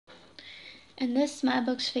In this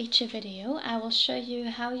Smilebooks feature video, I will show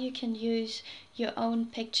you how you can use your own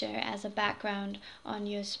picture as a background on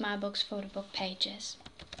your Smilebooks photo book pages.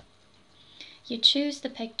 You choose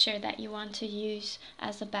the picture that you want to use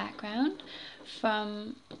as a background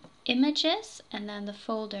from Images and then the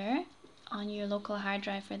folder on your local hard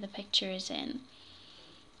drive where the picture is in.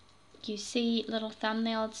 You see little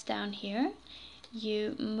thumbnails down here.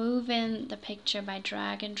 You move in the picture by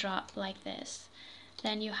drag and drop like this.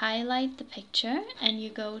 Then you highlight the picture and you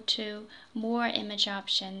go to more image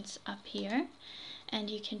options up here, and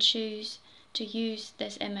you can choose to use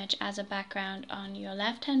this image as a background on your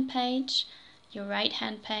left hand page, your right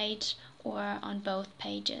hand page, or on both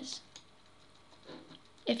pages.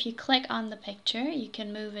 If you click on the picture, you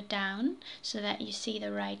can move it down so that you see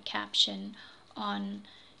the right caption on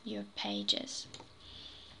your pages.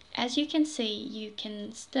 As you can see, you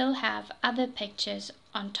can still have other pictures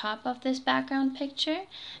on top of this background picture,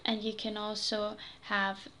 and you can also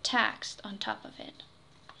have text on top of it.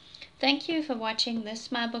 Thank you for watching this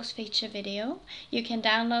Smilebooks feature video. You can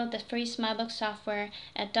download the free Smilebooks software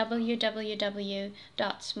at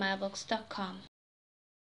www.smilebooks.com.